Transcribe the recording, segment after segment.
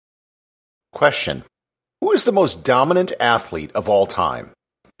Question: who is the most dominant athlete of all time?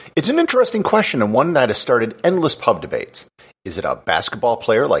 It's an interesting question and one that has started endless pub debates. Is it a basketball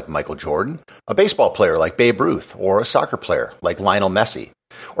player like Michael Jordan, a baseball player like Babe Ruth, or a soccer player like Lionel Messi?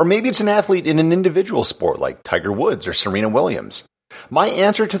 Or maybe it's an athlete in an individual sport like Tiger Woods or Serena Williams. My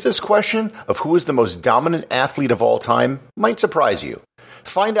answer to this question of who is the most dominant athlete of all time might surprise you.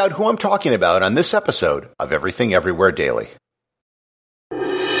 Find out who I'm talking about on this episode of Everything Everywhere Daily.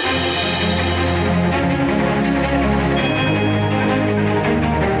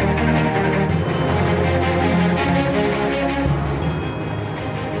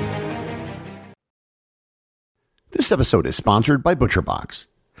 This episode is sponsored by ButcherBox.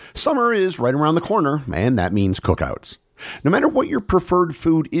 Summer is right around the corner, and that means cookouts. No matter what your preferred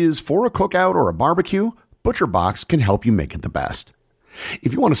food is for a cookout or a barbecue, ButcherBox can help you make it the best.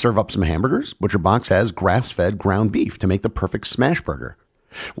 If you want to serve up some hamburgers, ButcherBox has grass-fed ground beef to make the perfect smash burger.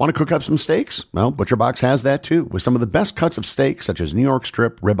 Want to cook up some steaks? Well, ButcherBox has that too, with some of the best cuts of steak such as New York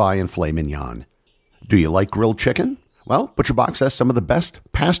strip, ribeye, and filet mignon. Do you like grilled chicken? Well, ButcherBox has some of the best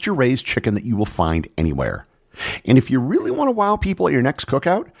pasture-raised chicken that you will find anywhere. And if you really want to wow people at your next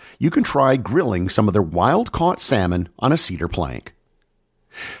cookout, you can try grilling some of their wild-caught salmon on a cedar plank.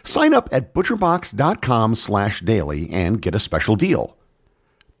 Sign up at butcherbox.com/daily and get a special deal.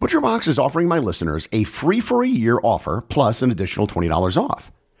 ButcherBox is offering my listeners a free-for-a-year offer plus an additional $20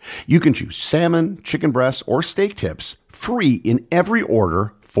 off. You can choose salmon, chicken breasts, or steak tips free in every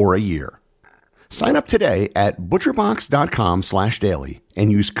order for a year. Sign up today at butcherbox.com/daily and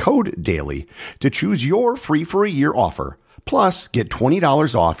use code DAILY to choose your free-for-a-year offer, plus get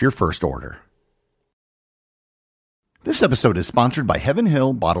 $20 off your first order. This episode is sponsored by Heaven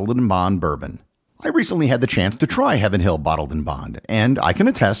Hill Bottled and Bond Bourbon. I recently had the chance to try Heaven Hill Bottled and Bond, and I can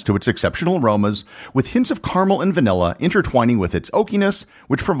attest to its exceptional aromas with hints of caramel and vanilla intertwining with its oakiness,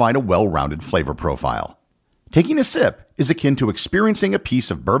 which provide a well-rounded flavor profile. Taking a sip is akin to experiencing a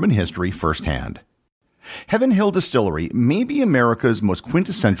piece of bourbon history firsthand. Heaven Hill Distillery may be America's most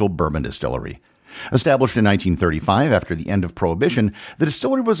quintessential bourbon distillery. Established in 1935 after the end of Prohibition, the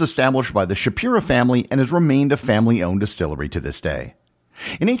distillery was established by the Shapiro family and has remained a family-owned distillery to this day.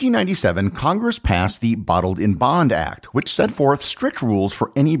 In 1897, Congress passed the Bottled in Bond Act, which set forth strict rules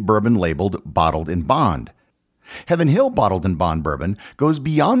for any bourbon labeled Bottled in Bond. Heaven Hill Bottled and Bond Bourbon goes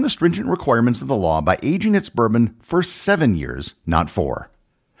beyond the stringent requirements of the law by aging its bourbon for 7 years, not 4.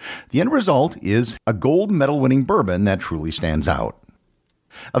 The end result is a gold medal-winning bourbon that truly stands out.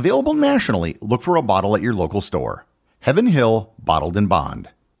 Available nationally, look for a bottle at your local store. Heaven Hill Bottled and Bond.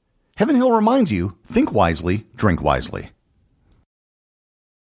 Heaven Hill reminds you, think wisely, drink wisely.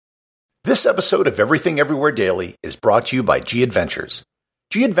 This episode of Everything Everywhere Daily is brought to you by G Adventures.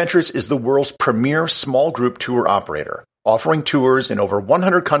 G Adventures is the world's premier small group tour operator, offering tours in over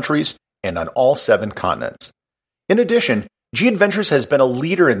 100 countries and on all 7 continents. In addition, G Adventures has been a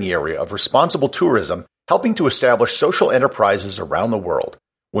leader in the area of responsible tourism, helping to establish social enterprises around the world.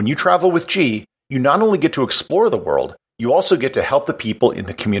 When you travel with G, you not only get to explore the world, you also get to help the people in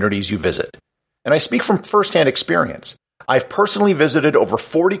the communities you visit. And I speak from firsthand experience. I've personally visited over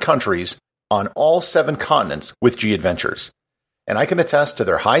 40 countries on all 7 continents with G Adventures, and I can attest to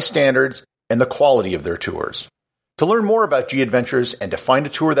their high standards and the quality of their tours. To learn more about G Adventures and to find a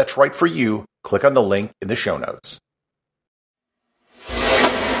tour that's right for you, click on the link in the show notes.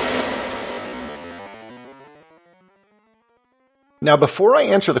 Now, before I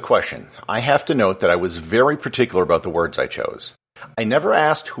answer the question, I have to note that I was very particular about the words I chose. I never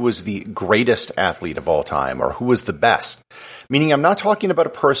asked who was the greatest athlete of all time or who was the best, meaning I'm not talking about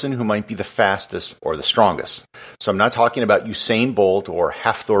a person who might be the fastest or the strongest. So I'm not talking about Usain Bolt or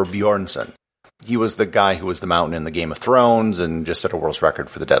Hafthor Bjornsson. He was the guy who was the mountain in the Game of Thrones and just set a world's record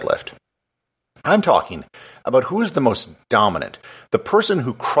for the deadlift. I'm talking about who is the most dominant, the person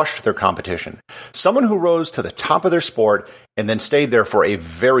who crushed their competition, someone who rose to the top of their sport and then stayed there for a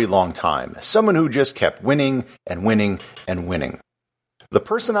very long time, someone who just kept winning and winning and winning. The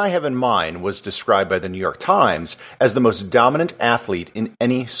person I have in mind was described by the New York Times as the most dominant athlete in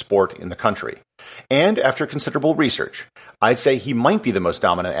any sport in the country. And after considerable research, I'd say he might be the most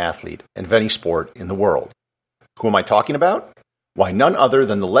dominant athlete in any sport in the world. Who am I talking about? Why, none other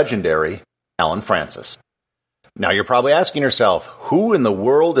than the legendary Allen Francis. Now you're probably asking yourself, who in the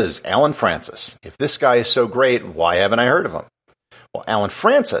world is Allen Francis? If this guy is so great, why haven't I heard of him? Well, Allen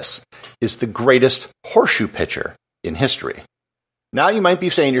Francis is the greatest horseshoe pitcher in history. Now you might be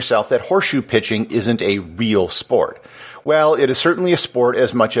saying to yourself that horseshoe pitching isn't a real sport. Well, it is certainly a sport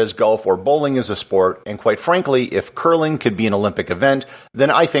as much as golf or bowling is a sport, and quite frankly, if curling could be an Olympic event, then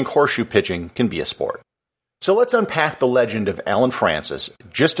I think horseshoe pitching can be a sport. So let's unpack the legend of Allen Francis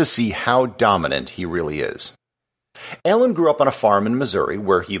just to see how dominant he really is. Allen grew up on a farm in Missouri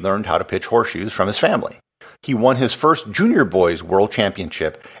where he learned how to pitch horseshoes from his family. He won his first junior boys world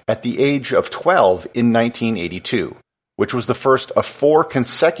championship at the age of 12 in 1982, which was the first of 4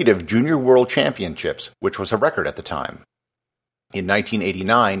 consecutive junior world championships, which was a record at the time. In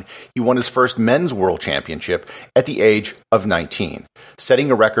 1989, he won his first men's world championship at the age of 19, setting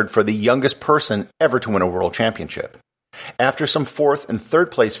a record for the youngest person ever to win a world championship. After some 4th and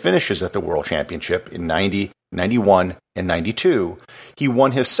 3rd place finishes at the world championship in 90, 91, and 92, he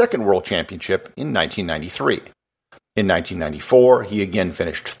won his second world championship in 1993. In 1994, he again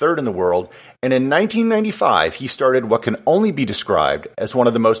finished 3rd in the world, and in 1995, he started what can only be described as one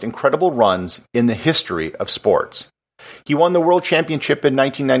of the most incredible runs in the history of sports. He won the world championship in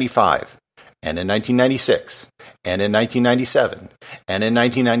 1995, and in 1996, and in 1997, and in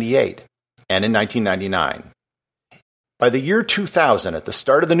 1998, and in 1999. By the year 2000, at the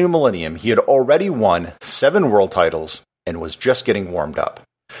start of the new millennium, he had already won 7 world titles and was just getting warmed up.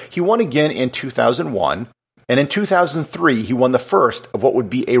 He won again in 2001, and in 2003, he won the first of what would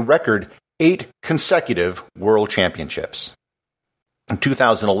be a record 8 consecutive world championships. In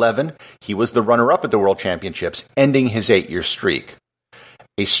 2011, he was the runner-up at the World Championships, ending his 8-year streak.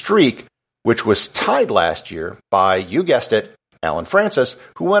 A streak which was tied last year by, you guessed it, Allen Francis,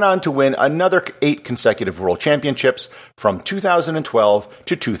 who went on to win another 8 consecutive World Championships from 2012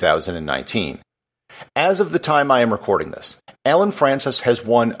 to 2019. As of the time I am recording this, Allen Francis has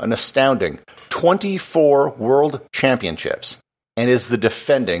won an astounding 24 World Championships and is the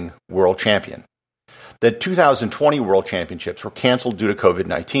defending world champion. The 2020 World Championships were canceled due to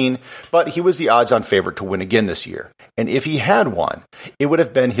COVID-19, but he was the odds-on favorite to win again this year. And if he had won, it would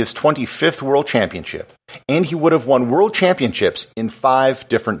have been his 25th World Championship, and he would have won World Championships in 5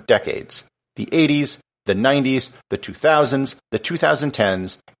 different decades: the 80s, the 90s, the 2000s, the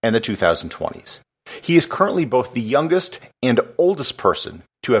 2010s, and the 2020s. He is currently both the youngest and oldest person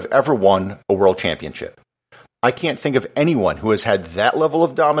to have ever won a World Championship. I can't think of anyone who has had that level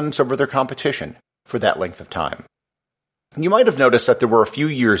of dominance over their competition for that length of time. You might have noticed that there were a few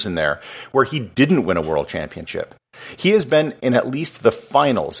years in there where he didn't win a world championship. He has been in at least the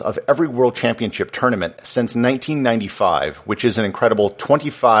finals of every world championship tournament since 1995, which is an incredible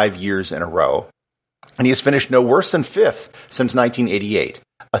 25 years in a row. And he has finished no worse than 5th since 1988,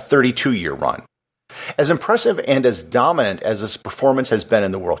 a 32-year run. As impressive and as dominant as his performance has been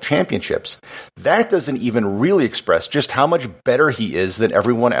in the World Championships, that doesn't even really express just how much better he is than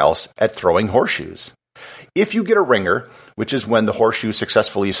everyone else at throwing horseshoes. If you get a ringer, which is when the horseshoe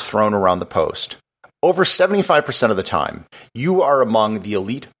successfully is thrown around the post, over 75% of the time, you are among the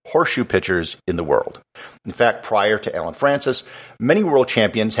elite horseshoe pitchers in the world. In fact, prior to Allen Francis, many world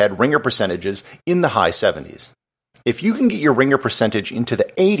champions had ringer percentages in the high 70s. If you can get your ringer percentage into the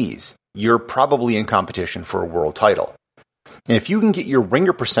 80s, you're probably in competition for a world title. And if you can get your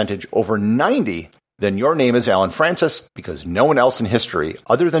ringer percentage over 90, then your name is Allen Francis, because no one else in history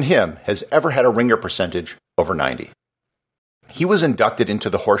other than him has ever had a ringer percentage over 90. He was inducted into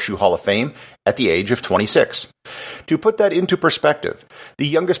the Horseshoe Hall of Fame at the age of 26. To put that into perspective, the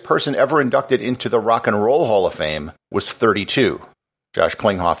youngest person ever inducted into the Rock and Roll Hall of Fame was 32, Josh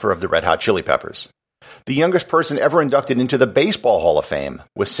Klinghoffer of the Red Hot Chili Peppers. The youngest person ever inducted into the Baseball Hall of Fame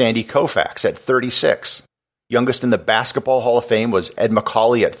was Sandy Koufax at 36. Youngest in the Basketball Hall of Fame was Ed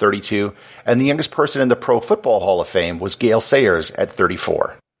Macaulay at 32, and the youngest person in the Pro Football Hall of Fame was Gale Sayers at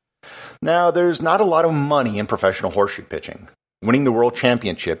 34. Now, there's not a lot of money in professional horseshoe pitching. Winning the World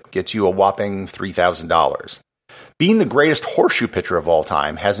Championship gets you a whopping $3,000. Being the greatest horseshoe pitcher of all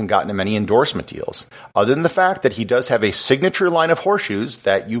time hasn't gotten him any endorsement deals, other than the fact that he does have a signature line of horseshoes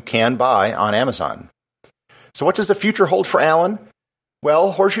that you can buy on Amazon. So what does the future hold for Allen?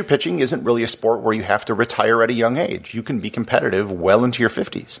 Well, horseshoe pitching isn't really a sport where you have to retire at a young age. You can be competitive well into your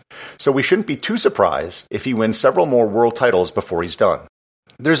 50s. So we shouldn't be too surprised if he wins several more world titles before he's done.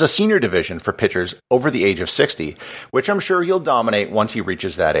 There's a senior division for pitchers over the age of 60, which I'm sure he'll dominate once he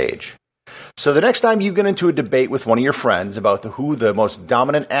reaches that age. So the next time you get into a debate with one of your friends about who the most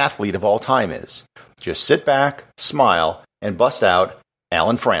dominant athlete of all time is, just sit back, smile, and bust out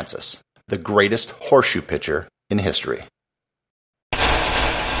Allen Francis, the greatest horseshoe pitcher in history.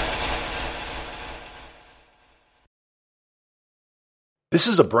 This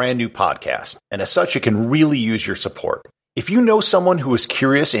is a brand new podcast, and as such, it can really use your support. If you know someone who is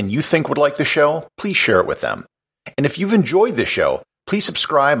curious and you think would like the show, please share it with them. And if you've enjoyed this show, please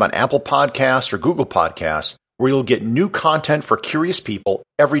subscribe on Apple Podcasts or Google Podcasts, where you'll get new content for curious people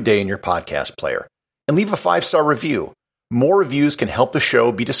every day in your podcast player. And leave a 5-star review. More reviews can help the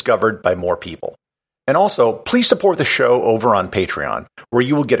show be discovered by more people. And also, please support the show over on Patreon, where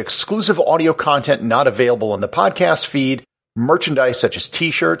you will get exclusive audio content not available in the podcast feed, merchandise such as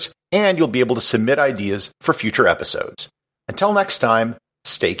t-shirts, and you'll be able to submit ideas for future episodes. Until next time,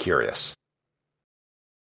 stay curious.